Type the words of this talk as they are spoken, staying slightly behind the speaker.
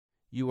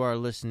You are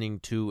listening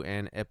to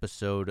an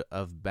episode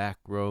of Back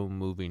Row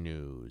Movie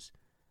News.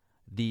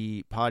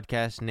 The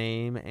podcast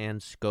name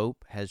and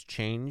scope has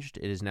changed.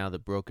 It is now the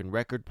Broken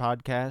Record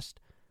Podcast,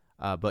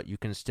 but you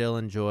can still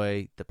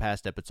enjoy the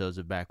past episodes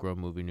of Back Row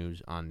Movie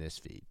News on this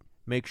feed.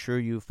 Make sure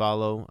you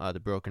follow the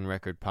Broken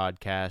Record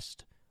Podcast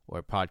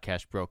or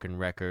Podcast Broken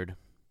Record,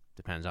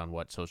 depends on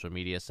what social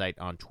media site,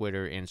 on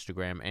Twitter,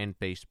 Instagram, and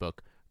Facebook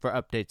for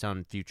updates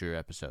on future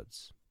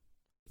episodes.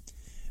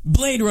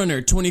 Blade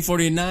Runner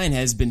 2049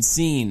 has been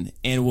seen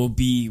and will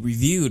be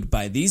reviewed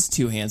by these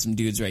two handsome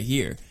dudes right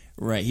here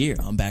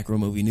on Back Row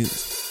Movie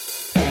News.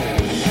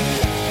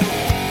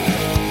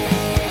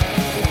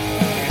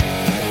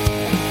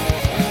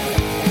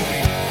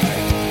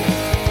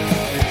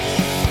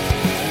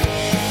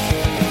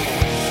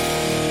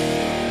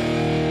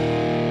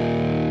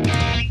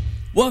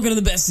 Welcome to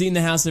the best seat in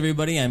the house,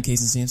 everybody. I'm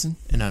Casey Sampson.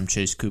 And I'm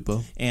Chase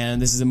Kupo.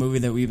 And this is a movie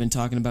that we've been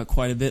talking about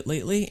quite a bit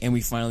lately, and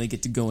we finally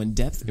get to go in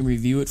depth and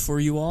review it for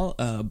you all.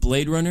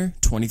 Blade Runner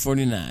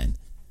 2049.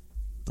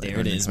 There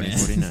it is,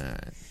 2049.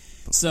 Man.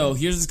 So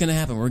here's what's going to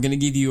happen. We're going to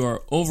give you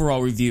our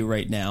overall review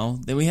right now.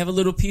 Then we have a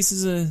little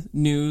pieces of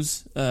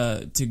news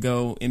to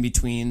go in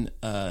between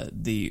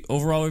the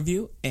overall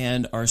review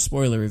and our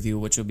spoiler review,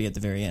 which will be at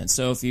the very end.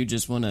 So if you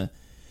just want to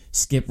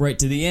skip right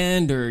to the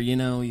end, or, you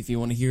know, if you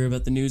want to hear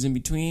about the news in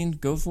between,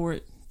 go for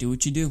it. Do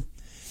what you do.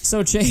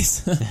 So,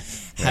 Chase,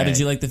 how did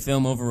you like the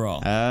film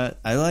overall?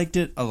 I liked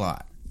it a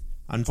lot.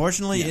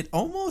 Unfortunately,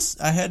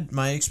 I had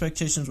my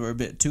expectations were a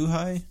bit too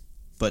high,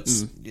 but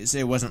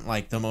it wasn't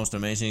like the most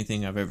amazing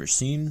thing I've ever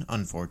seen,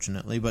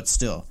 unfortunately, but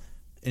still,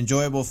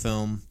 enjoyable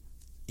film,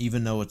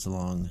 even though it's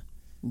long.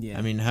 Yeah.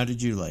 I mean, how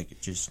did you like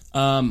it? Just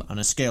on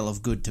a scale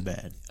of good to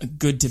bad.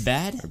 Good to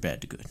bad? Or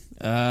bad to good.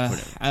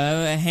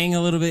 I hang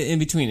a little bit in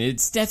between.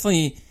 It's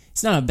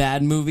not a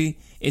bad movie.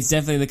 It's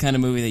definitely the kind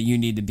of movie that you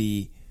need to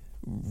be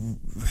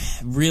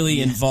really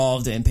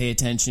involved and pay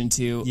attention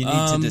to. You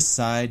need to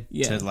decide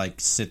to like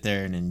sit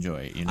there and enjoy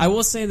it. You know? I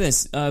will say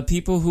this.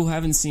 People who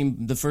haven't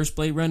seen the first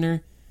Blade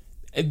Runner,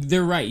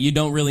 they're right. You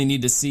don't really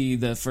need to see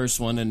the first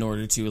one in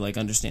order to like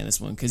understand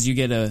this one, because you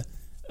get a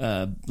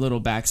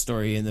little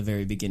backstory in the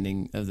very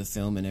beginning of the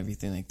film and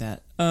everything like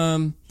that.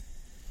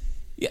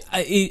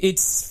 It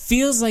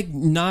feels like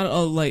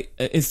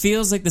it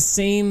feels like the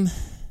same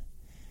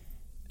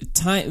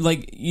time.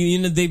 Like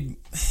they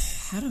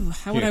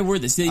how would I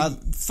word this? They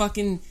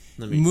fucking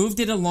moved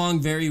it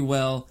along very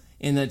well.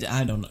 In that,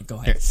 I don't know. Go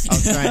ahead.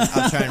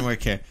 I'll try and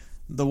work here.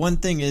 The one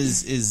thing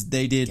is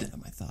they did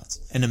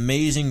an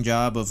amazing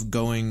job of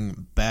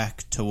going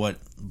back to what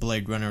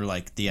Blade Runner,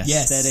 like the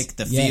aesthetic,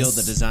 the feel,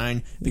 the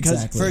design.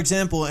 Because, for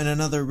example, in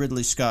another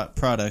Ridley Scott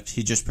product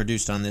he just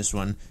produced on this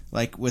one,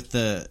 like with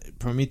the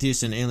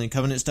Prometheus and Alien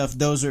Covenant stuff,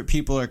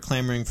 people are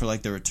clamoring for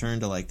like the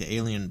return to like the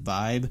Alien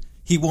vibe.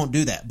 He won't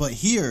do that. But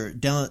here,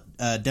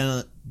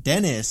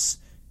 Denis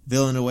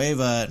Villeneuve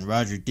and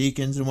Roger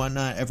Deakins and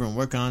whatnot, everyone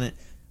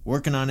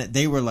working on it,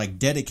 they were like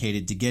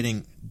dedicated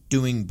to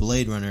doing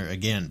Blade Runner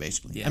again,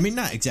 basically. Yeah. I mean,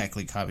 not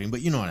exactly copying,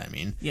 but you know what I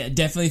mean. Yeah, it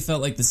definitely felt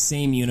like the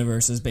same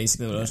universe is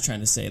basically what I was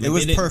trying to say. Like, it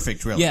was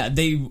perfect, really. Yeah,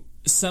 they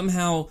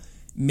somehow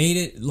made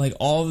it like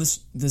all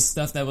this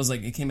stuff that was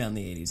like, it came out in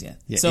the 80s, yeah.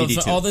 So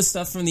for all this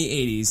stuff from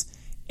the 80s,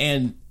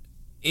 and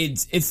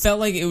it felt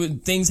like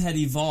things had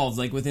evolved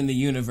like within the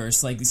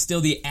universe. Like still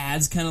the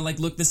ads kind of like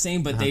looked the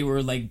same, but they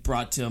were like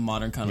brought to a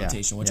modern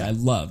connotation, which I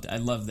loved. I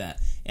loved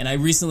that. And I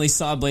recently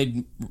saw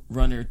Blade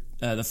Runner,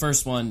 the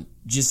first one,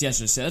 just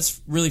yesterday, so that's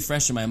really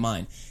fresh in my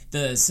mind.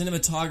 The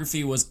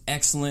cinematography was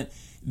excellent.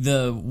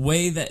 The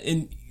way that,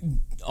 and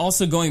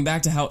also going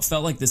back to how it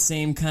felt like the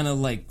same kind of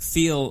like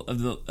feel of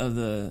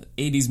the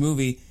 80s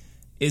movie,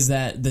 is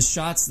that the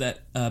shots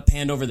that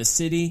panned over the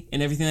city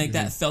and everything like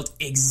that felt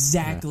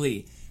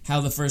exactly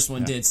how the first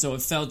one did. So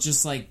it felt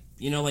just like,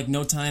 like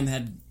no time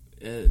had,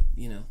 it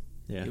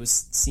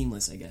was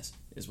seamless, I guess,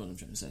 is what I'm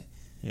trying to say.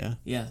 Yeah.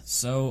 Yeah,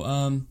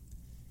 so,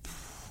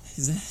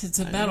 it's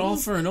about all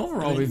for an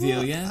overall review,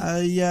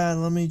 yeah,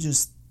 let me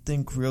just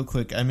think real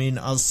quick. I mean,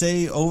 I'll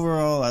say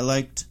overall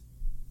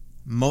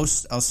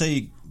I'll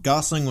say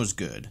Gosling was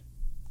good.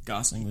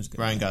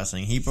 Ryan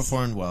Gosling. He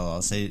performed well.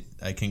 I'll say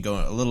I can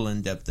go a little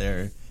in depth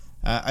there.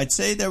 I'd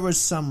say there was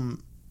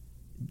some,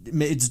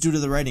 it's due to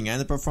the writing and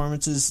the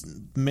performances.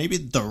 Maybe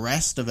the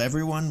rest of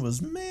everyone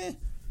was meh.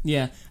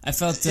 Yeah, I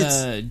felt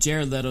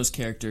Jared Leto's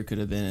character could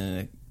have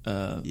been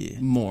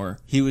more.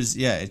 He was,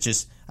 it's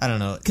just, I don't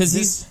know. Because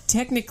he's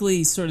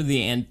technically sort of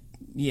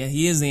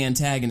he is the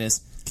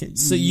antagonist.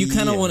 So you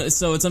kind of want to,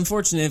 so it's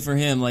unfortunate for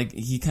him, like,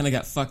 he kind of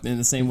got fucked in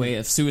the same way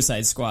if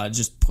Suicide Squad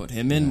just put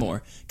him in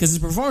more. Because his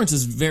performance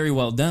is very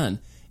well done,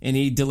 and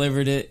he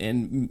delivered it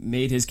and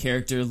made his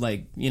character,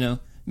 like,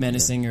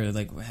 menacing, or,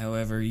 like,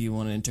 however you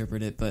want to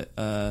interpret it, but,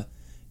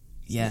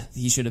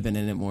 he should have been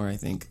in it more, I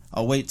think.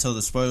 I'll wait till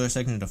the spoiler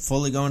section to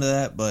fully go into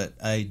that, but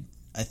I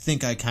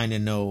think I kind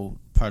of know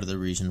part of the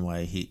reason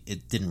why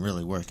it didn't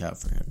really work out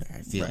for him there,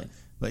 I feel. Right.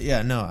 But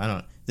yeah, no, I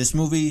don't. This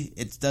movie,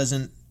 it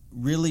doesn't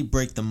really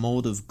break the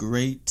mold of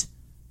great,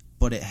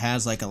 but it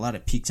has like a lot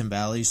of peaks and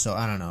valleys, so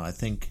I don't know. I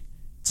think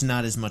it's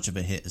not as much of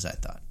a hit as I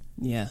thought.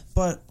 Yeah.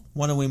 But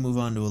why don't we move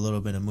on to a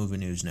little bit of movie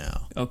news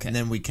now? Okay. And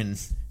then we can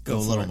go a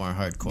little more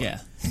hardcore. Yeah.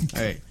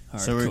 All right.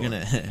 So we're going to...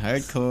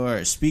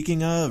 hardcore.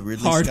 Speaking of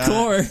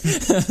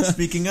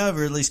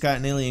Ridley Scott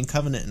and Alien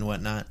Covenant and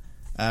whatnot,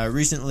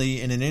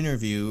 recently in an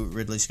interview,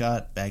 Ridley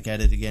Scott, back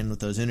at it again with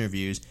those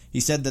interviews,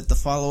 he said that the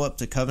follow-up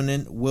to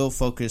Covenant will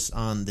focus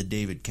on the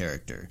David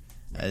character.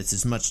 This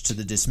is much to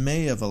the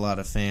dismay of a lot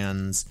of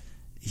fans.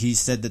 He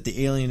said that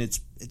the alien, it's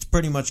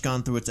pretty much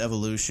gone through its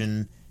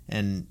evolution,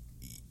 and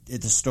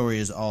the story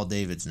is all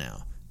David's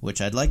now. Which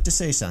I'd like to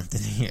say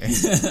something here.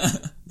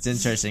 It's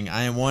interesting.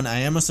 I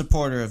am a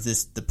supporter of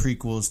the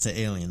prequels to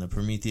Alien, the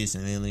Prometheus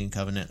and Alien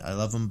Covenant. I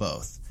love them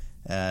both,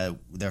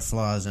 their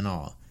flaws and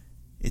all.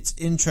 It's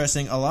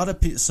interesting. A lot of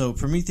so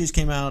Prometheus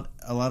came out.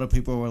 A lot of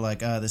people were like,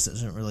 this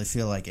doesn't really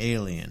feel like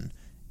Alien,"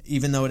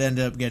 even though it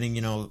ended up getting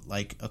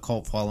like a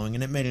cult following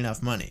and it made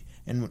enough money.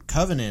 And with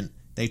Covenant,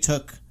 they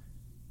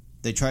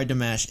tried to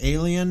mash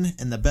Alien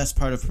and the best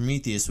part of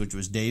Prometheus, which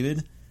was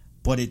David,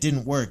 but it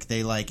didn't work.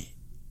 They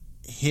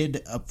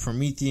hid a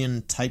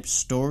Promethean type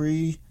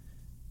story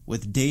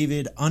with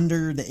David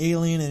under the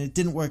alien, and it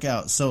didn't work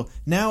out. So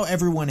now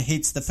everyone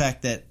hates the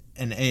fact that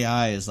an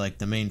AI is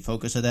the main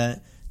focus of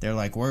that. They're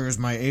like, "Where's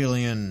my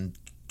alien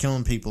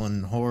killing people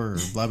in horror,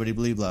 blah blah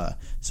blah blah."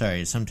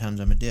 Sorry, sometimes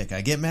I'm a dick. I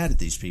get mad at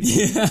these people.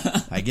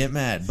 Yeah. I get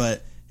mad,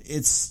 but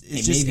it's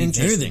just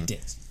interesting.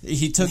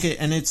 He took it,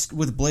 and it's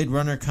with Blade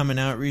Runner coming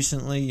out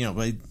recently.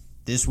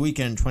 This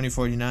weekend,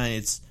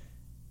 2049.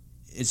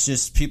 It's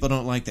just people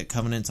don't like that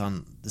Covenant's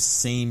on the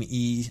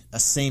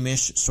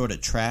same-ish sort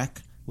of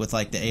track with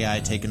the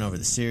AI taking over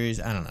the series.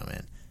 I don't know,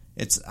 man.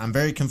 I'm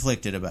very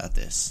conflicted about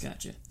this.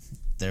 Gotcha.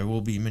 There will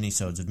be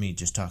mini-sodes of me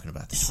just talking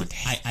about this one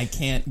day. I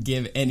can't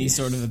give any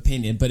sort of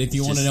opinion, but if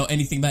you want to know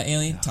anything about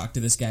Alien, talk to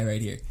this guy right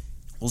here.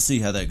 We'll see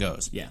how that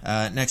goes.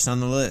 Yeah. Next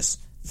on the list,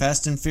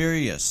 Fast and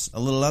Furious.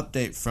 A little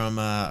update from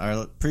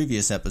our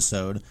previous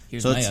episode.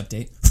 Here's my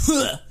update.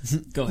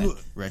 Go ahead.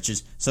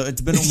 Wretches. So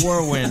it's been a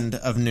whirlwind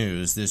of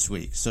news this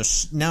week. So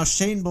now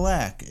Shane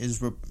Black is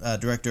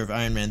director of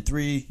Iron Man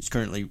 3. He's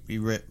currently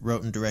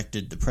wrote and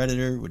directed The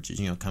Predator, which is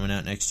coming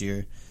out next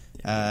year.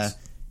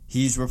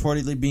 He's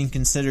reportedly being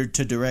considered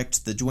to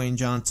direct the Dwayne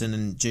Johnson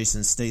and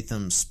Jason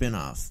Statham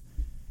spinoff.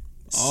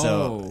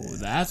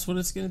 That's what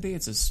it's going to be?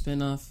 It's a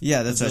spinoff?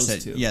 Yeah, that's what I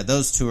said. Two. Yeah,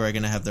 those two are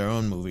going to have their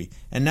own movie.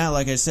 And now,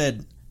 like I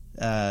said,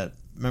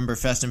 remember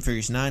Fast and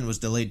Furious 9 was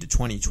delayed to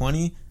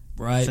 2020?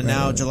 Right. So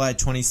now July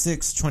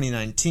 26,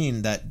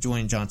 2019, that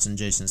Dwayne Johnson,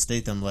 Jason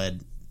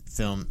Statham-led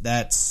film,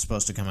 that's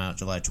supposed to come out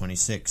July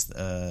 26th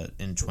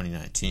in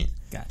 2019.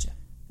 Gotcha.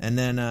 And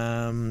then,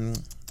 and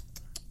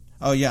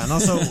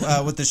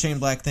also with the Shane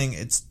Black thing,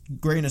 it's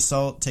grain of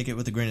salt. Take it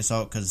with a grain of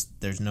salt because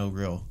there's no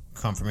real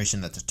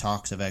confirmation that the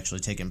talks have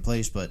actually taken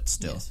place, but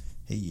still,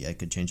 hey, I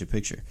could change the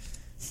picture.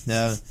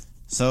 Now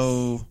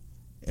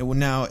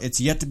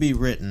it's yet to be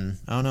written.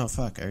 Oh no,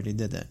 fuck, I already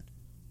did that.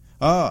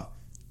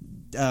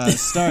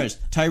 Stars.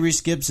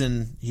 Tyrese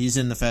Gibson, he's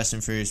in the Fast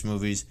and Furious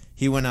movies.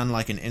 He went on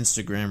an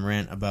Instagram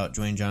rant about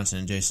Dwayne Johnson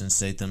and Jason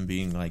Statham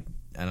being I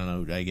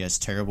don't know, I guess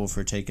terrible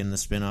for taking the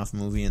spin-off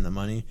movie and the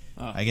money.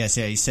 I guess,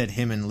 he said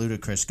him and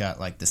Ludacris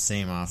got the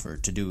same offer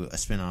to do a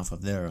spin-off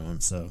of their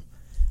own, so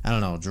I don't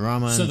know,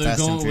 drama and Fast and Furious.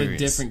 So they're going with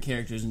different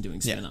characters and doing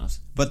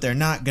spin-offs. Yeah. But they're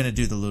not going to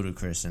do the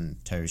Ludacris and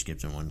Tyrese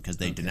Gibson one because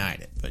they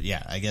denied it. But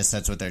yeah, I guess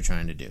that's what they're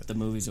trying to do. The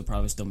movies will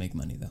probably still make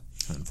money, though.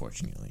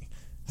 Unfortunately.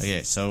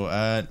 Okay,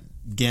 so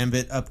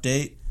Gambit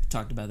update.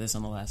 Talked about this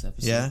on the last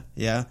episode.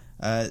 Yeah.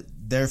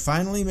 There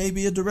finally may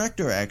be a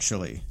director,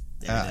 actually.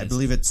 I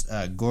believe it's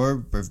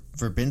Gore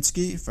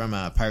Verbinski from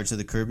Pirates of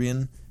the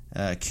Caribbean,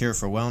 Cure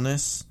for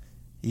Wellness.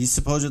 He's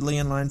supposedly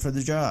in line for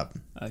the job.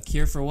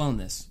 Cure for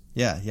Wellness.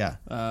 Yeah. It's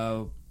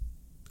on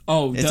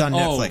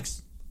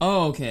Netflix.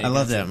 Oh, okay. I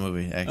love that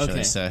movie, actually.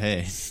 Okay. So,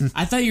 hey.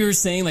 I thought you were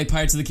saying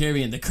Pirates of the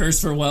Caribbean, The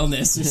Curse for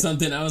Wellness or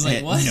something. I was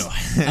like, what? No.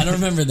 I don't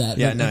remember that.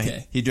 Yeah, no.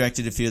 Okay. He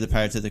directed a few of the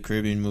Pirates of the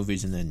Caribbean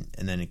movies and then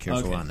A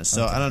Cure for Wellness.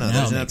 So, I don't know.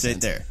 There's an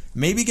update there.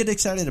 Maybe get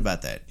excited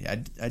about that.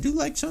 I do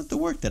like some of the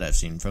work that I've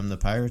seen from the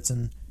Pirates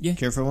and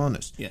Cure for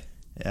Wellness. Yeah.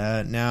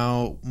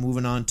 Now,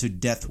 moving on to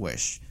Death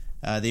Wish.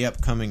 The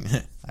upcoming...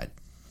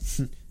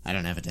 I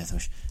don't have a Death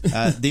Wish.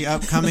 The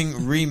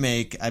upcoming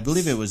remake, I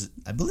believe it was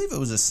a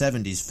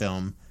 70s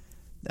film.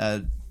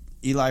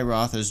 Eli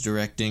Roth is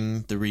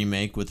directing the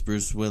remake with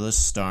Bruce Willis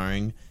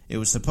starring. It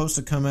was supposed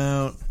to come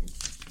out...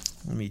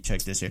 Let me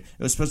check this here.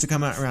 It was supposed to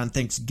come out around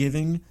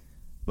Thanksgiving,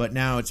 but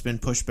now it's been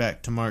pushed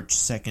back to March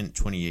 2nd,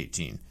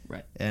 2018.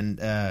 Right. And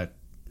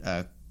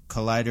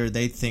Collider,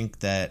 they think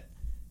that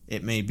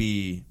it may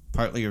be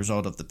partly a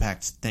result of the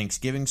packed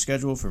Thanksgiving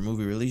schedule for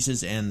movie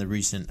releases and the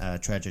recent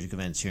tragic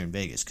events here in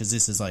Vegas. Because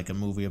this is a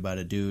movie about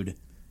a dude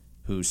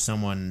who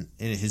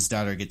his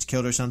daughter gets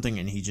killed or something,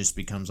 and he just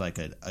becomes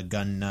a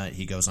gun nut.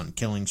 He goes on a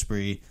killing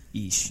spree.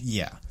 Eesh.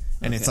 Yeah.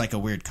 And it's a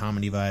weird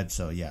comedy vibe,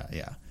 so yeah.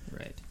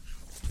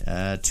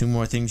 Right. Two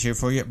more things here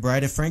for you.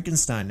 Bride of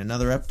Frankenstein,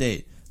 another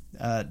update.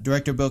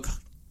 Director Bill...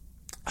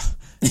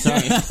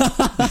 Sorry.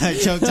 I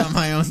choked on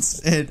my own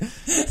spit.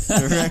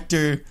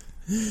 Director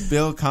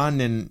Bill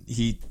Condon,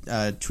 he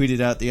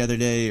tweeted out the other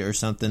day or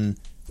something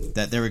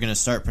that they were going to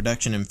start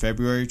production in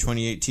February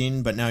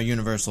 2018, but now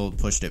Universal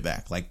pushed it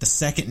back. Like the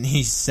second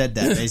he said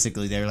that,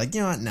 basically they were like,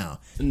 you know what, no.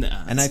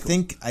 Nah, and I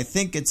think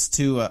it's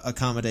to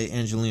accommodate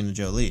Angelina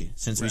Jolie,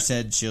 since we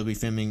said she'll be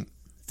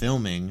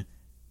filming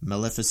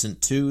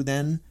Maleficent 2.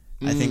 Then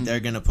I think they're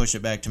going to push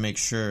it back to make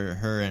sure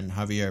her and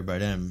Javier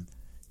Bardem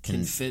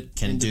can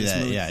do that.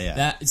 Movie. Yeah.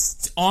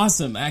 That's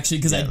awesome, actually,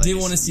 because I did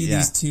want to see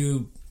these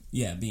two.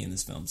 Yeah, be in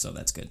this film, so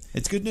that's good.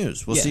 It's good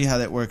news. We'll see how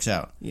that works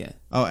out. Yeah.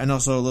 Oh, and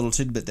also a little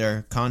tidbit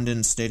there.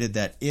 Condon stated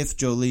that if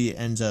Jolie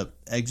ends up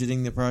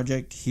exiting the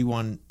project, he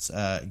wants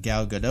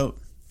Gal Gadot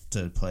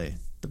to play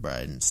the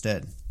bride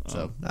instead.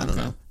 So, I don't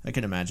know. I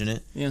can imagine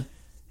it. Yeah.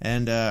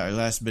 And our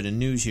last bit of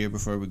news here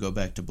before we go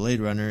back to Blade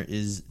Runner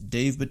is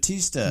Dave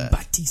Bautista.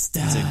 It's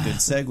a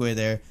good segue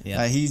there.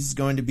 Yeah. He's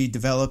going to be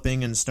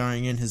developing and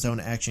starring in his own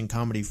action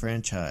comedy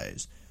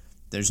franchise.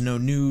 There's no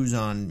news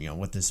on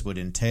what this would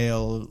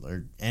entail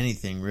or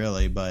anything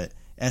really, but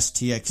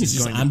STX is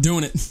going. I'm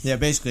doing it. Yeah,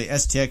 basically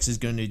STX is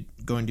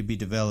going to be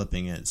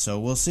developing it. So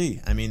we'll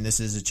see. I mean, this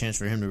is a chance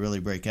for him to really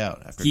break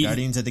out after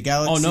Guardians of the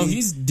Galaxy. Oh no,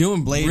 he's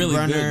doing Blade really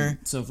Runner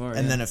good so far,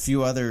 and then a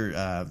few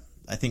other,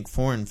 I think,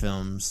 foreign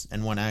films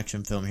and one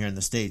action film here in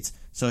the States.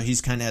 So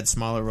he's kind of had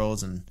smaller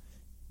roles and.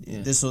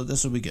 Yeah. This will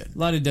be good. A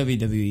lot of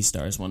WWE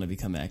stars want to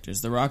become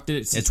actors. The Rock did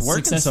it. It's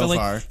working so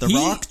far. The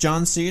Rock,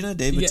 John Cena,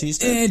 Dave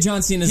Bautista. Yeah,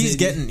 John Cena. He's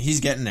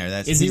getting there.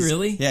 Is he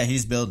really? Yeah,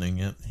 he's building.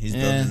 Yep, he's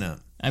building up.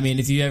 I mean,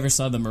 if you ever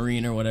saw The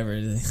Marine or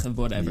whatever.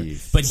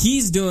 But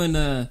he's doing.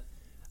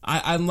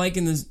 I'm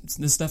liking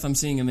the stuff I'm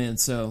seeing him in.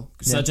 So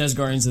such as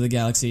Guardians of the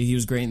Galaxy, he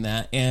was great in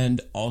that,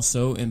 and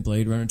also in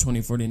Blade Runner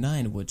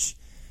 2049, which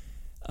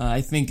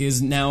I think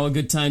is now a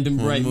good time to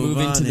move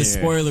into the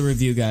spoiler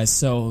review, guys.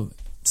 So.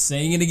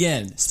 Saying it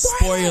again.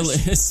 Spoilers.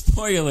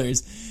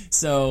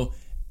 So,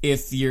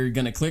 if you're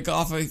going to click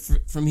off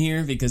from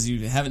here because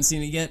you haven't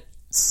seen it yet,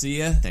 see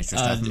ya. Thanks for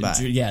stopping by.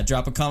 Yeah,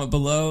 drop a comment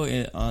below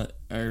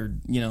or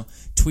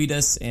tweet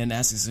us and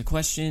ask us a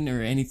question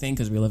or anything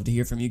because we love to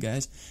hear from you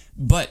guys.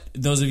 But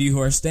those of you who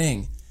are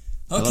staying.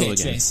 Okay,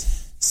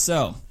 Chase.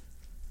 So,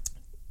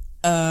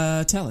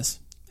 tell us.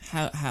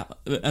 How?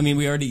 I mean,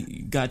 we already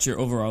got your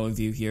overall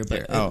review here,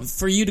 but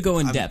for you to go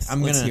in depth,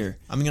 let's hear.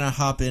 I'm gonna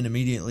hop in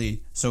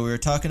immediately. So we were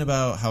talking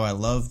about how I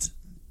loved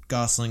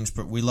Gosling's.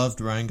 We loved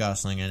Ryan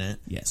Gosling in it.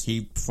 Yes,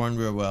 he performed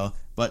real well.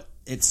 But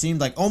it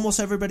seemed like almost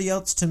everybody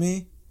else to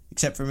me,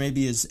 except for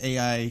maybe his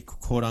AI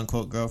quote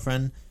unquote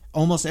girlfriend,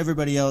 almost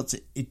everybody else,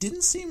 it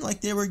didn't seem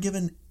like they were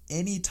given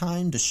any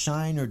time to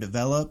shine or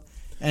develop.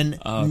 And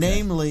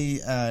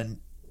namely.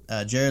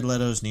 Jared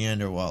Leto's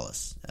Neander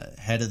Wallace,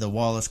 head of the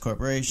Wallace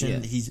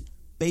Corporation. Yeah. He's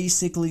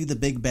basically the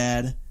big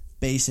bad,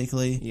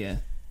 basically. Yeah.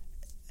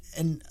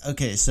 And,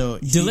 okay, so...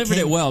 Delivered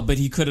it well, but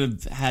he could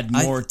have had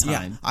more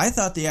time. Yeah, I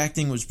thought the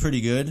acting was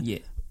pretty good. Yeah.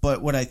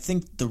 But what I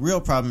think the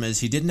real problem is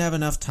he didn't have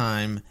enough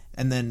time,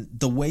 and then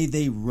the way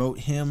they wrote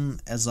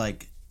him as,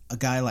 like, a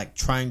guy, like,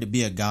 trying to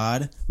be a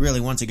god... Really,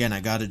 once again, I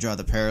got to draw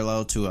the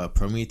parallel to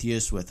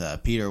Prometheus with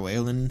Peter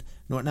Weyland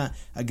and whatnot.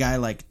 A guy,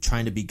 like,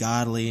 trying to be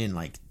godly and,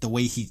 like, the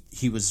way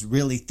he was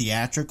really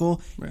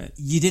theatrical. Right.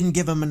 You didn't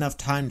give him enough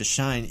time to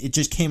shine. It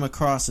just came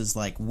across as,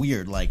 like,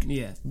 weird. Like,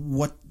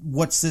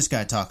 what's this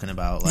guy talking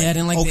about? Like, I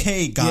didn't like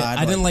God. Yeah,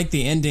 I didn't like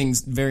the endings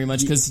very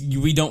much because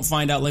we don't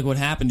find out, like, what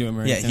happened to him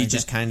or anything. Yeah, he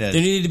just kind of...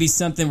 There needed to be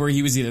something where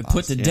he was either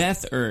put to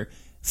death or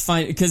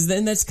find... Because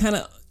then that's kind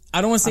of... I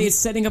don't want to say it's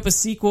setting up a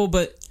sequel,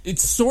 but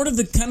it's sort of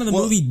the kind of the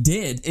movie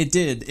did. It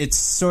did. It's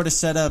sort of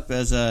set up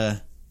as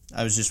a...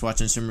 I was just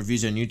watching some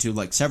reviews on YouTube.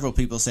 Like, several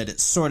people said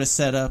it's sort of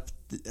set up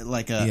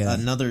like a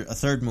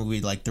third movie,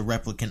 like The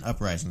Replicant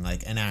Uprising,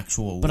 like an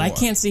actual war. But I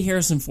can't see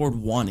Harrison Ford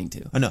wanting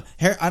to. I know.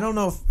 I don't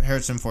know if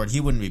Harrison Ford, he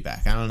wouldn't be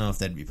back. I don't know if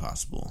that'd be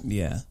possible.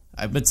 Yeah.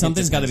 But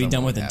something's got to be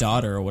done with a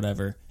daughter or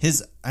whatever.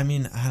 I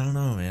mean, I don't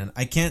know, man.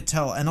 I can't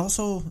tell. And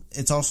also,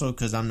 it's also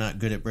because I'm not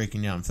good at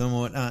breaking down film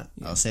and whatnot.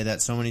 Yeah. I'll say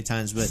that so many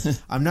times,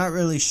 but I'm not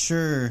really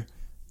sure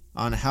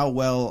on how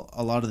well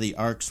a lot of the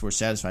arcs were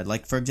satisfied.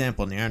 Like, for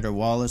example, Neander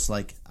Wallace,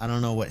 like, I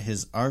don't know what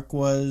his arc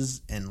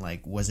was, and,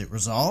 like, was it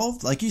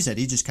resolved? Like you said,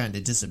 he just kind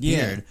of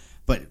disappeared. Yeah.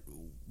 But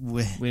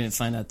we didn't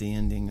find out the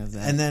ending of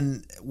that. And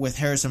then with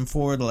Harrison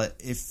Ford, like,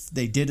 if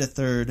they did a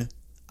third...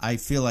 I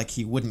feel like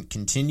he wouldn't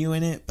continue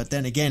in it, but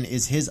then again,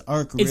 is his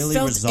arc really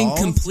resolved? It felt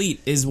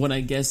incomplete, is what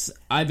I guess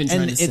I've been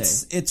trying to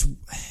say.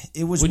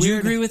 It was Would weird. You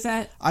agree with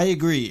that? I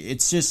agree.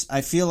 It's just,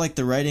 I feel like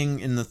the writing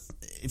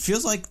it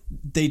feels like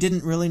they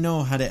didn't really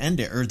know how to end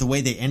it, or the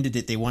way they ended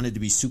it, they wanted to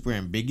be super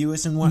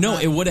ambiguous and whatnot. No,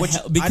 it would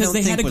have because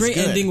they had a great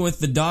ending with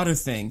the daughter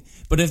thing.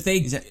 But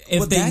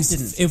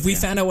if we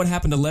found out what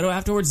happened to Leto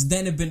afterwards,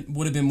 then it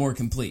would have been more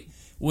complete.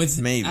 With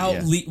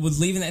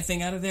leaving that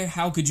thing out of there,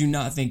 how could you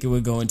not think it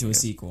would go into a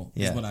sequel?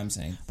 Is what I'm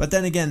saying. But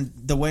then again,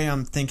 the way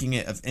I'm thinking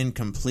it of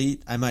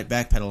incomplete, I might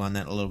backpedal on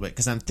that a little bit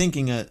because I'm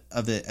thinking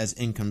of it as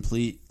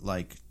incomplete,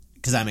 like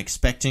because I'm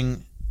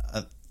expecting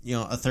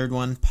a third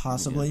one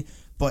possibly. Yeah.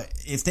 But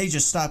if they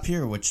just stop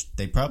here, which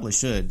they probably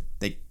should,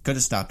 they could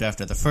have stopped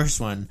after the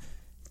first one.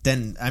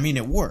 then I mean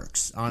it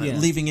works on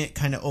leaving it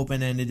kind of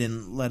open ended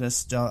and let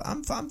us.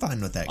 I'm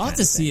fine with that. I'll have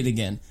to see it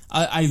again.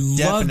 I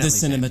love the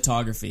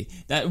cinematography.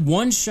 That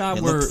one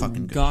shot where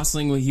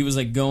Gosling, he was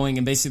like going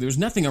and basically there was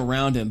nothing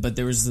around him, but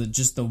there was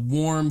just the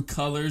warm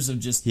colors of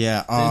just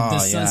the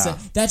sunset.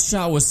 Yeah. That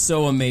shot was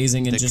so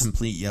amazing and just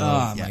complete yellow.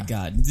 Oh my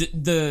god,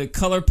 the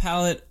color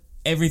palette,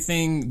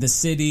 everything, the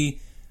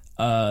city.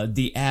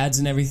 The ads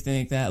and everything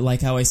like that,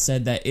 like how I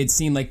said that it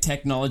seemed like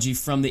technology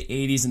from the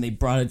 80s and they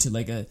brought it to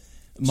like a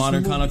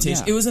modern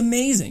connotation. Yeah. It was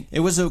amazing. It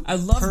was a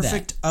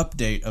perfect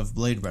update of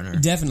Blade Runner.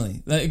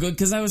 Definitely.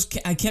 Because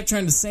I kept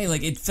trying to say,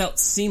 like, it felt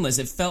seamless.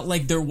 It felt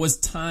like there was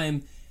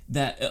time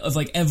of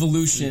like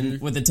evolution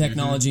with the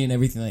technology and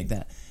everything like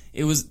that.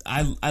 It was,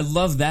 I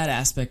love that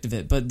aspect of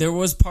it, but there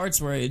was parts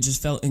where it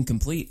just felt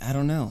incomplete. I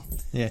don't know.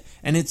 Yeah.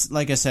 And it's,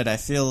 like I said,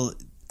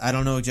 I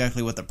don't know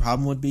exactly what the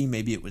problem would be.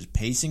 Maybe it was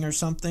pacing or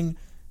something,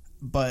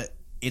 but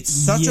it's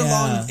such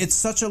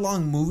a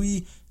long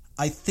movie.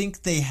 I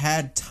think they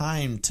had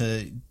time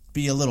to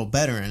be a little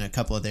better in a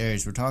couple of the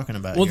areas we're talking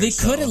about. Well, they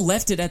could have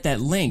left it at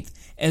that length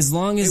as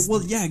long as.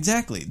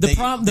 Exactly. The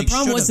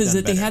problem was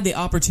that they had the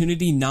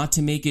opportunity not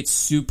to make it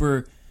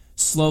super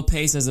slow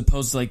pace as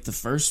opposed to like the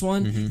first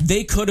one.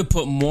 They could have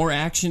put more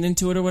action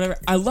into it or whatever.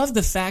 I love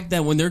the fact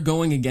that when they're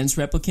going against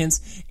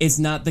replicants, it's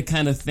not the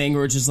kind of thing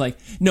where it's just like,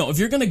 no, if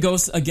you're going to go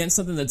against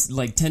something that's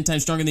like 10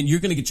 times stronger, then you're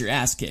going to get your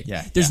ass kicked.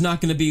 There's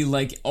not going to be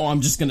like, oh, I'm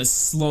just going to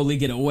slowly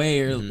get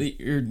away or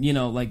you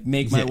know, like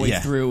make my way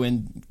through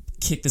and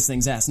kick this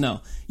thing's ass.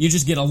 No, you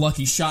just get a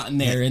lucky shot in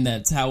there and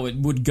that's how it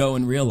would go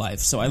in real life.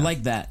 So I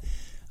like that.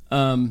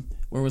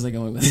 Where was I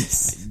going with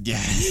this?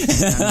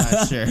 I'm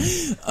not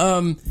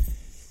sure.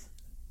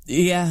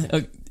 Yeah,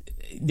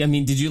 I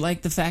mean, did you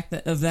like the fact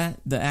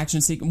the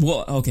action sequence?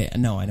 Well, okay,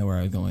 no, I know where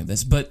I was going with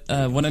this, but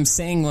what I'm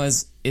saying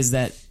is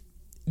that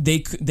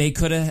they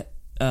could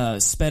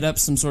have sped up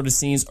some sort of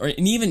scenes,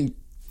 and even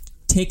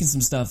taken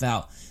some stuff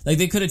out. Like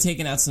they could have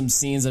taken out some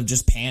scenes of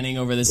just panning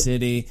over the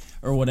city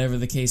or whatever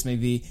the case may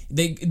be.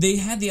 They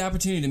had the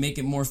opportunity to make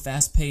it more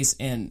fast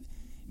paced and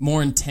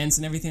more intense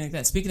and everything like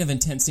that. Speaking of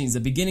intense scenes, the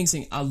beginning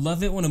scene, I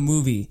love it when a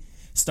movie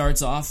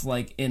starts off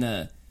like in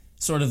a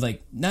sort of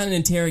like not an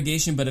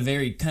interrogation, but a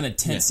very kind of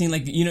tense scene.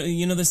 Like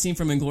you know the scene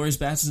from Inglourious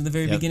Basterds in the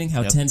very beginning,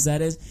 how tense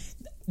that is.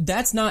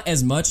 That's not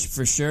as much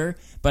for sure,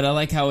 but I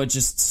like how it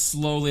just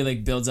slowly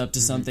like builds up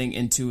to something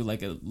into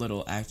like a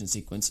little action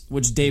sequence,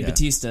 which Dave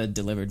Bautista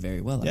delivered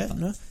very well. I thought.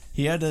 No,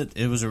 he had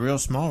it was a real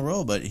small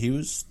role, but he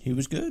was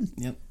good.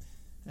 Yep.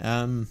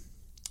 Oh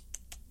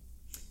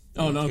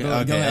no, go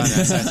ahead. I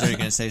thought you were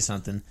gonna say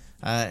something.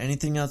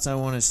 Anything else I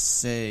want to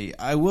say?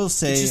 I will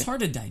say it's just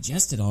hard to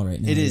digest it all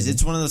right now. It is.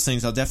 It's one of those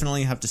things. I'll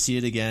definitely have to see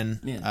it again.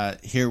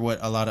 Hear what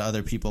a lot of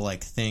other people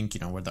like think.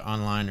 Whether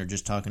online or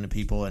just talking to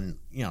people, and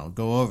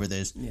go over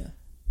this. Yeah.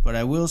 But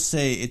I will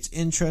say it's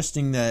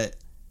interesting that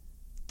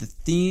the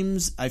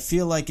themes. I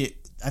feel like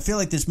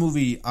this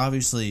movie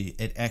obviously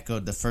it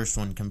echoed the first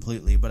one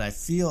completely. But I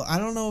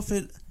don't know if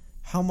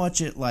how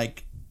much it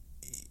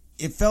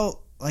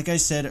felt. Like I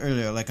said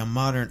earlier, like a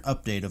modern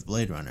update of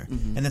Blade Runner.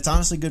 And it's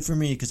honestly good for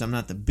me because I'm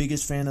not the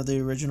biggest fan of the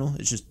original.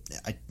 It's just,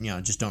 I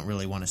just don't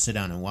really want to sit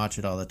down and watch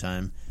it all the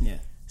time. Yeah.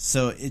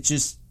 So it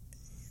just,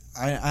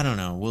 I don't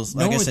know.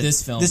 Like I said,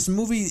 this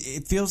movie,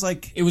 it feels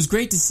like... It was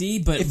great to see,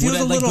 but it feels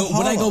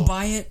would I go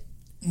buy it?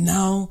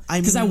 No.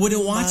 Because I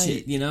wouldn't watch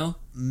it,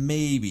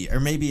 Maybe. Or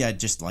maybe I'd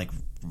just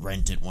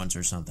rent it once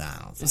or something. I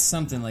don't know. It's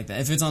something like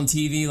that. If it's on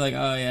TV, like,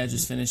 oh yeah,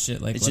 just finish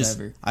it, like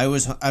whatever.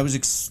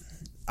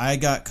 I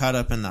got caught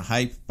up in the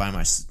hype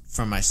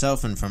from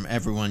myself and from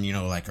everyone,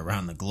 like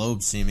around the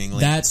globe, seemingly.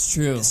 That's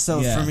true.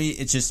 So for me,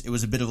 it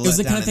was a bit of a letdown. It was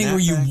the kind of thing where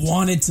you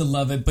wanted to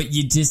love it, but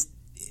you just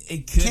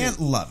can't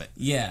love it.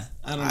 Yeah,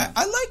 I don't know.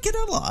 I like it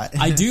a lot.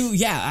 I do.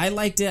 Yeah, I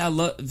liked it. I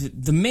love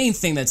the main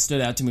thing that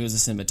stood out to me was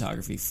the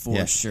cinematography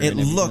for sure. It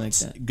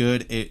looked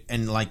good,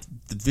 and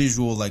the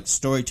visual,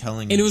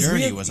 storytelling and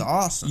journey was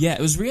awesome. Yeah,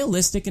 it was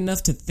realistic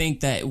enough to think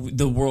that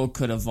the world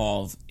could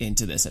evolve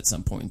into this at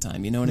some point in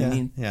time. You know what I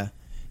mean? Yeah.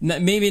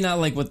 Maybe not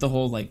with the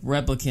whole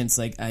replicants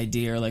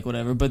idea or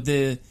whatever, but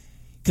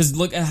because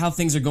look at how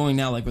things are going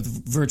now,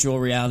 with virtual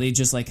reality,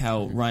 just like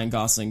how Ryan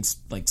Gosling's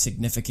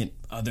significant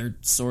other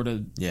sort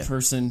of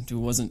person who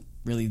wasn't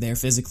really there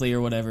physically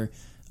or whatever.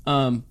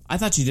 I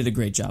thought she did a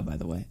great job, by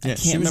the way. I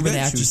can't remember the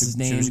actress's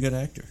name. She was a good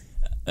actor.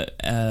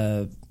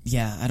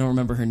 I don't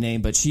remember her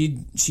name, but she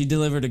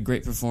delivered a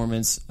great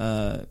performance.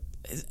 I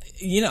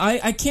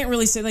can't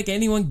really say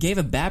anyone gave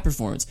a bad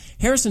performance.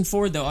 Harrison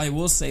Ford, though, I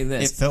will say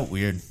this. It felt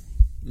weird.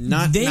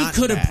 They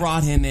could have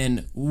brought him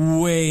in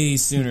way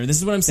sooner. This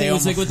is what I'm saying.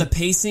 It's with the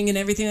pacing and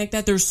everything like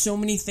that. There's so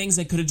many things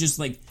that could have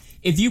just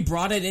if you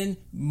brought it in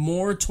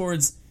more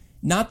towards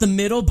not the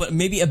middle, but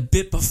maybe a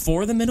bit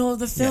before the middle of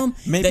the film,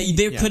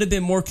 there could have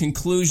been more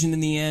conclusion in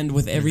the end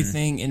with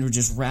everything and we're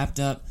just wrapped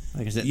up.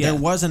 Like I said, there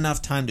was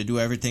enough time to do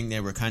everything they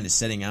were kind of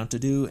setting out to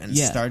do and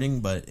starting,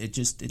 but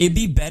it'd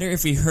be better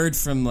if we heard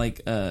from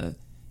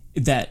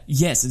that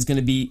yes, it's going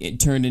to be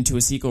turned into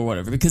a sequel or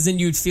whatever, because then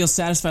you'd feel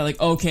satisfied, like,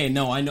 okay,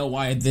 no, I know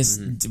why this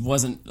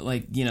wasn't,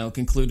 like, you know,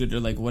 concluded or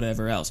like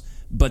whatever else.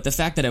 But the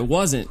fact that it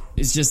wasn't,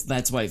 it's just,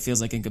 that's why it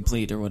feels like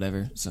incomplete or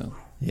whatever. So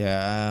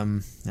yeah,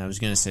 I was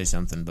going to say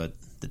something, but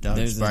the dog's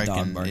there's barking. There's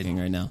a dog barking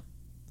right now.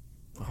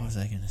 What was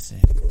I going to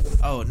say?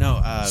 Oh,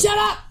 no. Shut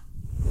up!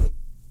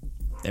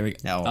 There we go.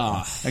 No.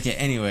 Oh. Okay,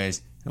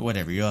 anyways,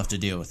 whatever. You'll have to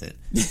deal with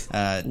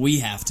it. We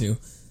have to.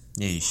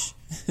 Yeesh.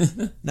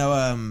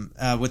 No,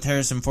 with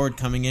Harrison Ford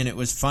coming in, it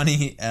was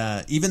funny.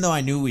 Even though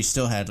I knew we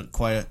still had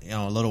quite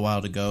a little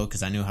while to go,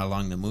 because I knew how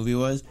long the movie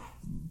was.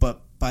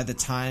 But by the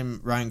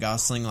time Ryan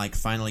Gosling like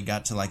finally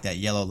got to like that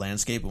yellow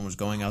landscape and was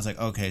going, I was like,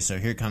 okay, so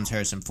here comes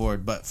Harrison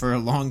Ford. But for a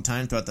long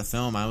time throughout the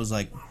film, I was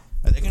like,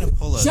 are they going to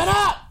pull a... Shut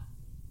up!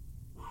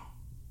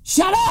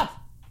 Shut up!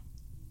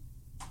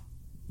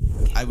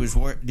 I was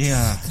worried.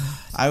 Yeah,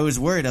 I was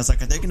worried. I was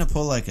like, are they going to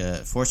pull like a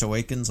Force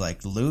Awakens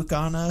like Luke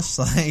on us?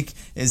 Like,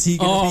 is he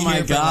going to be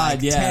here for like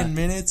 10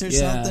 minutes or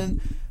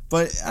something?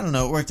 But I don't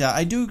know. It worked out.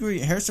 I do agree.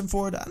 Harrison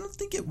Ford, I don't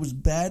think it was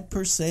bad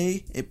per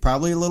se. It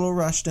probably a little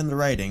rushed in the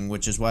writing,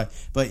 which is why.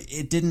 But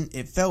it didn't.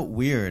 It felt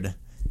weird.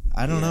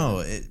 I don't know.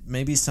 It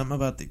maybe something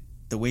about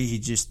the way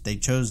they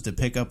chose to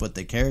pick up with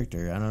the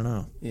character. I don't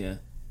know. Yeah,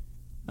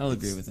 I'll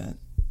agree with that.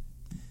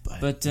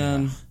 But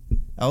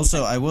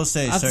also, I will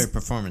say,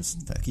 performance.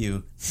 Fuck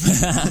you.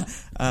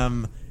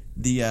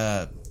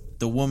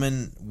 The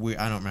woman,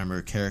 I don't remember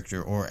her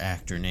character or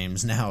actor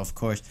names now, of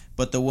course,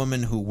 but the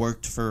woman who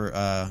worked for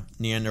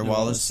Niander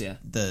Wallace,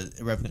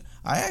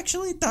 I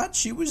actually thought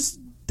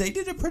they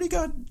did a pretty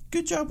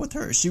good job with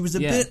her. She was a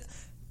bit...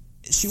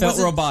 She felt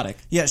robotic.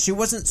 Yeah, she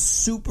wasn't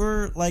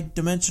super, like,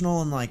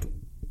 dimensional and, like,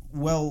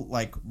 well,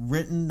 like,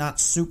 written, not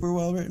super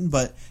well written,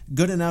 but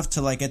good enough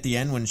to, like, at the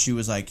end when she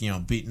was, like, you know,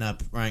 beating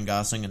up Ryan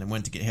Gosling and then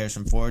went to get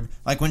Harrison Ford,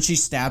 like, when she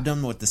stabbed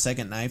him with the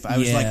second knife, I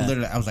was, like,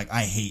 literally, I was like,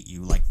 I hate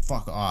you, like,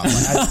 fuck off.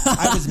 Like,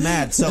 I was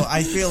mad, so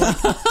I feel like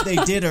they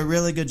did a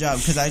really good job,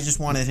 because I just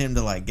wanted him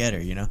to, like, get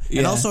her, you know?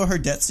 And also her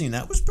death scene,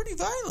 that was pretty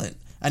violent.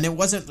 And it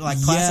wasn't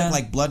like classic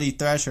like bloody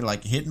thrash or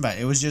like hidden by.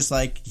 It was just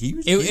like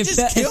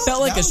it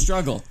felt like a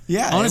struggle.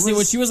 Yeah, honestly,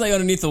 when she was like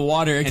underneath the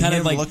water, it kind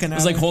of like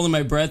was like holding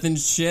my breath and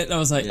shit. I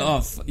was like,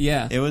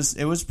 It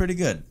was pretty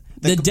good.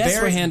 The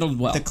deaths were handled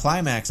well. The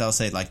climax, I'll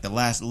say, like the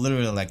last,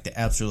 literally like the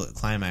absolute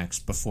climax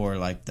before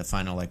like the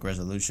final like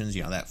resolutions.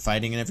 You know, that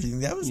fighting and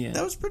everything. That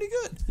was pretty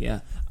good. Yeah,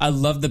 I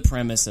love the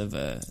premise of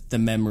the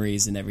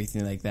memories and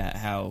everything like that.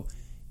 How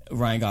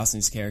Ryan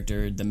Gosling's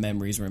character, the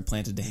memories were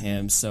implanted to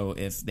him, so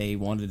if they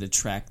wanted to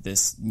track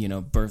this, you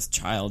know, birth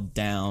child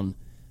down,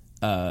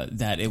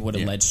 that it would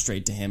have led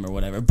straight to him or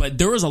whatever. But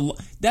there was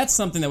that's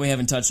something that we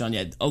haven't touched on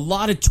yet. A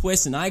lot of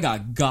twists, and I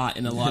got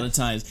in a lot of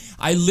times.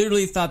 I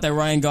literally thought that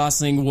Ryan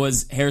Gosling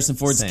was Harrison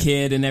Ford's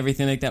kid and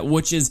everything like that,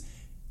 which is...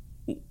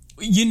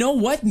 You know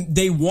what?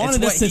 They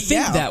wanted us to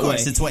think that way.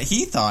 It's what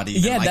he thought,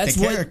 even, like the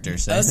character.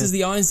 Us as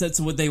the audience, that's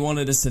what they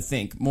wanted us to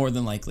think, more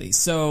than likely.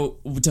 So,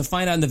 to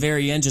find out in the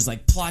very end, just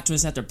like plot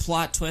twist after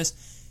plot twist,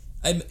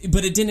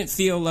 but it didn't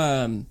feel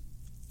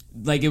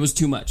like it was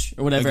too much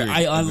or whatever. Agreed.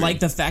 I like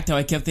the fact how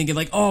I kept thinking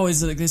like, oh,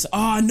 is it like this?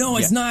 Oh, no,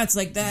 it's not. It's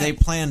like that. They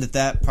planned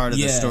that part of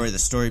the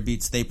story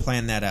beats, they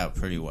planned that out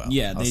pretty well.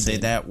 Yeah, I'll say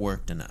that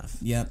worked enough.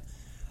 Yep.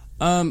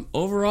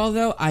 Overall,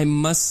 though, I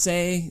must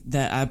say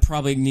that I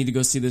probably need to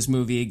go see this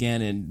movie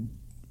again and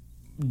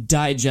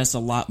digest a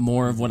lot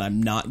more of what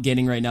I'm not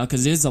getting right now,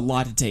 because it is a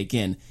lot to take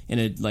in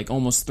a like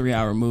almost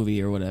 3-hour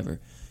movie or whatever.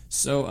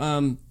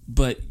 So,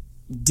 but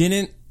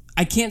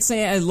I can't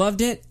say I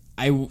loved it.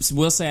 I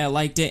will say I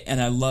liked it,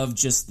 and I love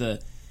just the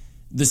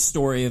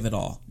story of it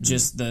all.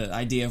 Just the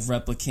idea of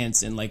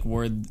replicants and like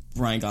where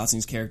Ryan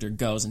Gosling's character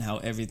goes and how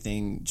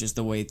everything, just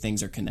the way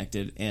things are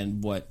connected,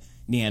 and what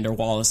Niander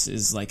Wallace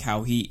is like,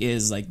 how he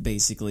is like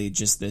basically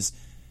just this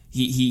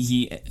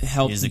he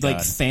helps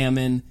like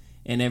famine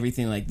and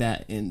everything like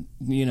that, and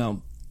you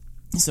know,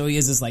 so he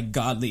is this like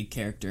godly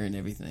character and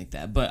everything like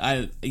that. But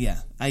I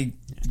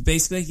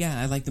basically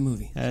I like the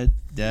movie.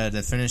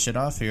 To finish it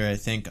off here, I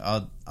think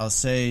I'll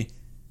say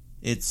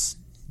it's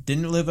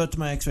didn't live up to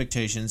my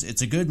expectations.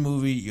 It's a good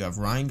movie. You have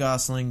Ryan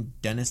Gosling,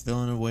 Dennis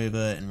Villeneuve,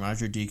 and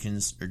Roger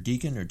Deakins, or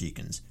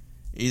Deakins.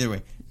 Either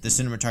way, the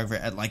cinematographer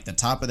at like the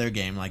top of their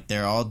game. Like,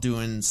 they're all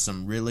doing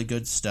some really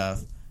good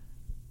stuff,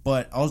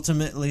 but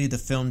ultimately the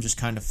film just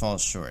kind of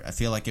falls short. I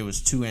feel like it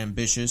was too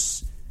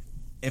ambitious.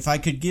 If I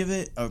could give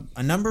it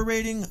a number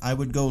rating, I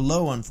would go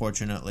low,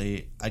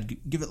 unfortunately. I'd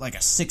give it like a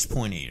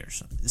 6.8 or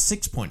something.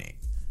 6.8.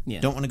 Yeah.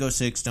 Don't want to go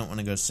 6, don't want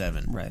to go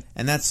 7. Right.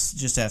 And that's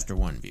just after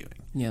one viewing.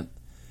 Yep.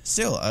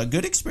 Still, a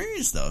good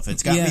experience, though. If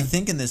it's got me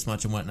thinking this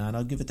much and whatnot,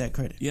 I'll give it that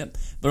credit. Yep.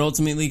 But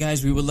ultimately,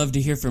 guys, we would love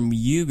to hear from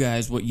you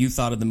guys what you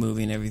thought of the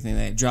movie and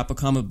everything. Drop a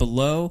comment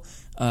below,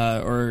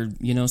 or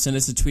send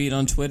us a tweet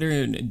on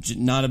Twitter.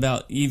 Not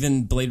about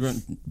even Blade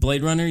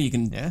Runner. You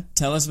can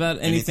tell us about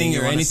anything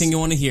you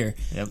want to hear.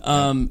 Yep.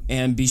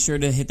 And be sure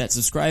to hit that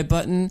subscribe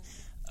button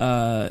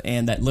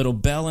and that little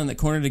bell in the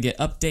corner to get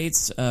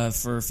updates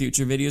for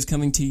future videos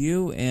coming to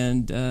you.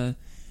 And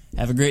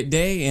have a great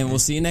day, and we'll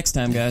see you next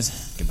time,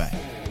 guys. Goodbye.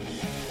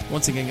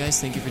 Once again, guys,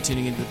 thank you for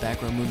tuning into the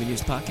Back Row Movie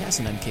News Podcast,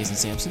 and I'm Casey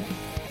Sampson.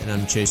 And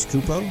I'm Chase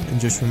Cupo,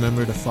 and just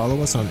remember to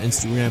follow us on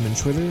Instagram and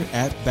Twitter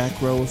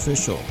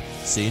 @BackRowOfficial.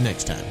 See you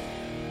next time.